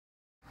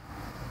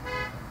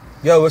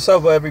Yo, what's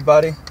up,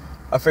 everybody?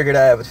 I figured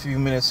I have a few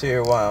minutes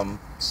here while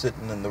I'm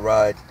sitting in the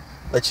ride,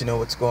 let you know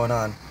what's going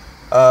on.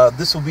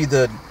 This will be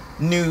the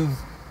new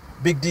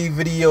Big D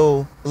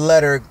video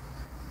letter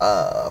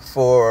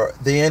for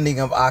the ending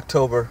of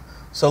October.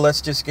 So let's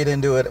just get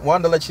into it.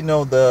 Wanted to let you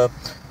know the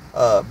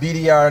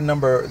BDR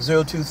number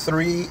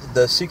 023,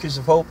 the Seekers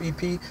of Hope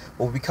EP,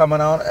 will be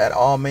coming out at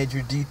all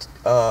major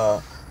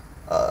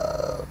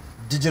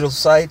digital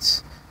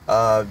sites.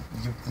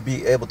 You can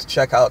be able to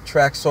check out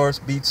Tracksource,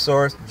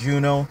 BeatSource,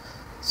 Juno,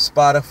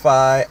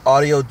 Spotify,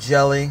 Audio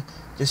Jelly.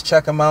 Just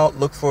check them out.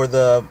 Look for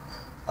the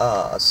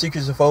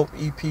Seekers of Hope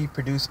EP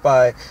produced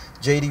by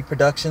JD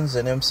Productions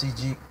and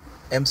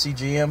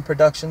MCGM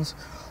Productions.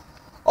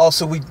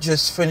 Also, we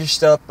just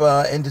finished up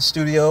in the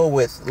studio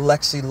with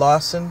Lexi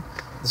Lawson.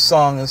 The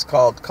song is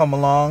called Come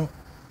Along.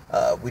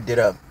 We did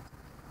an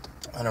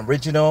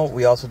original.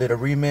 We also did a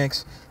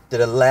remix,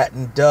 did a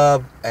Latin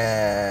dub,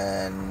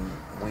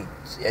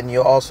 and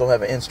you'll also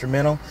have an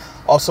instrumental.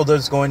 Also,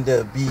 there's going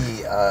to be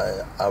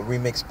a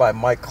remix by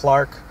Mike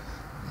Clark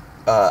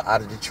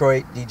out of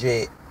Detroit,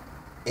 DJ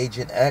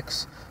Agent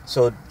X.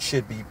 So it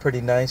should be pretty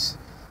nice.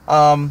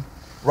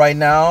 Right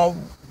now,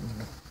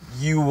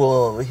 you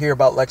will hear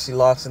about Lexi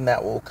Lawson.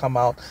 That will come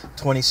out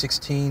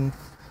 2016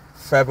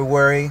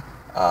 February,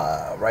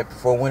 right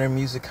before Winter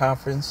Music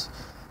Conference.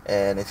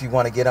 And if you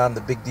want to get on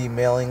the Big D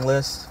mailing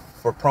list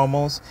for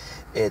promos,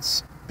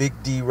 it's Big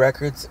D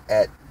Records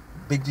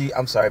Big D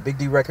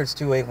Records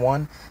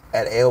 281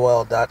 at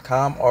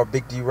AOL.com or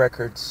Big D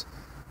Records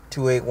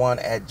 281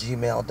 at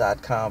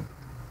gmail.com.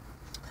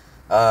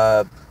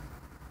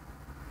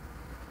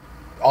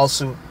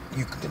 Also,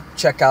 you can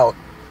check out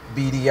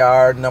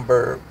BDR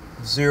number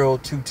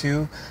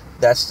 022.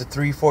 That's the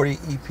 340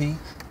 EP.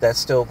 That's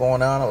still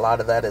going on. A lot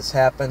of that has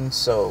happened,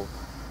 so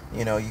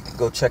you can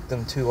go check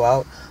them two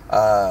out.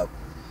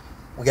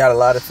 We got a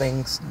lot of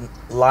things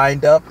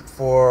lined up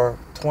for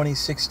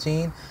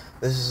 2016.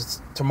 This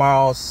is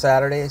tomorrow's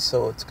Saturday,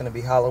 so it's going to be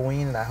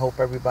Halloween, and I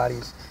hope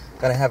everybody's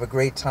going to have a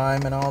great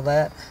time and all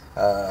that.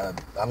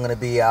 I'm going to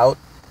be out,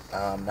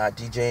 not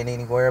DJing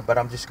anywhere, but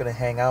I'm just going to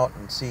hang out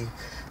and see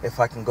if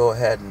I can go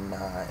ahead and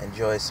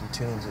enjoy some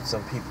tunes with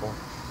some people,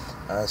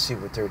 see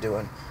what they're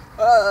doing.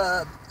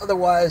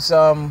 Otherwise,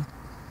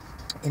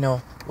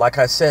 like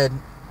I said,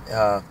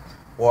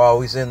 we're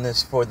always in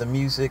this for the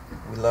music.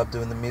 We love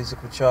doing the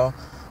music with y'all.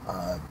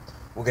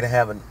 We're going to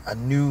have a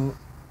new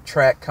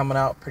track coming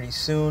out pretty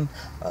soon.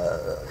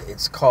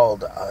 It's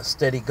called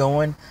Steady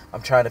Going.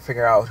 I'm trying to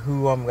figure out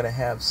who I'm going to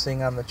have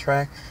sing on the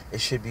track. It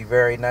should be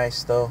very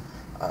nice, though.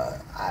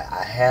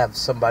 I have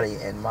somebody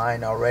in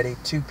mind already,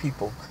 two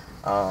people.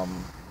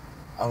 I'm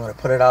going to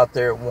put it out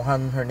there.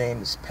 One, her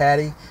name is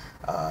Patty.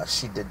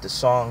 She did the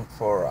song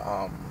for,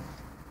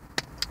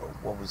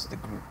 what was the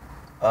group?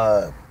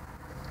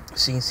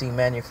 CNC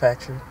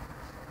Manufacturer,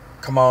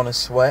 Come On and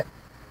Sweat.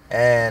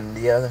 And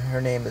the other, her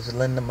name is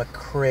Linda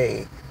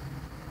McCrae.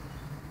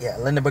 Yeah,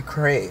 Linda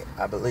McCrae,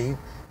 I believe.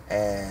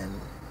 And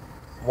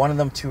one of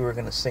them two are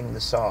going to sing the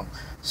song.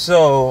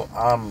 So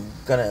I'm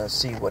going to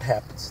see what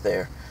happens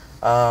there.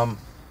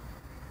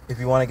 If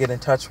you want to get in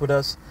touch with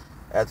us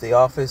at the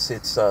office,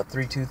 it's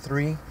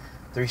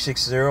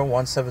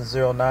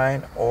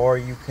 323-360-1709. Or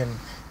you can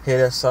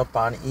hit us up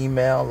on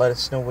email. Let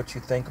us know what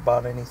you think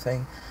about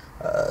anything.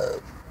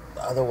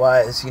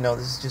 Otherwise, this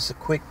is just a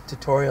quick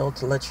tutorial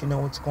to let you know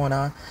what's going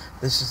on.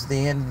 This is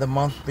the end of the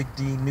month Big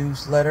D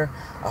newsletter.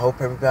 I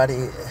hope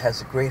everybody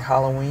has a great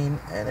Halloween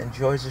and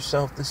enjoys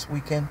yourself this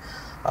weekend.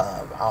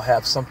 I'll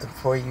have something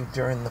for you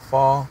during the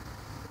fall.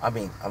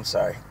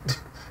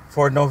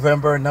 For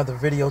November, another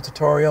video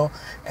tutorial,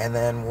 and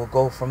then we'll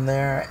go from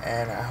there.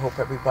 And I hope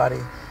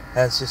everybody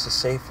has just a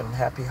safe and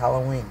happy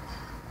Halloween.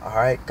 All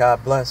right,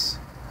 God bless.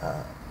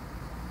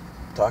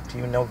 Talk to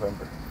you in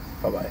November.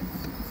 Bye-bye.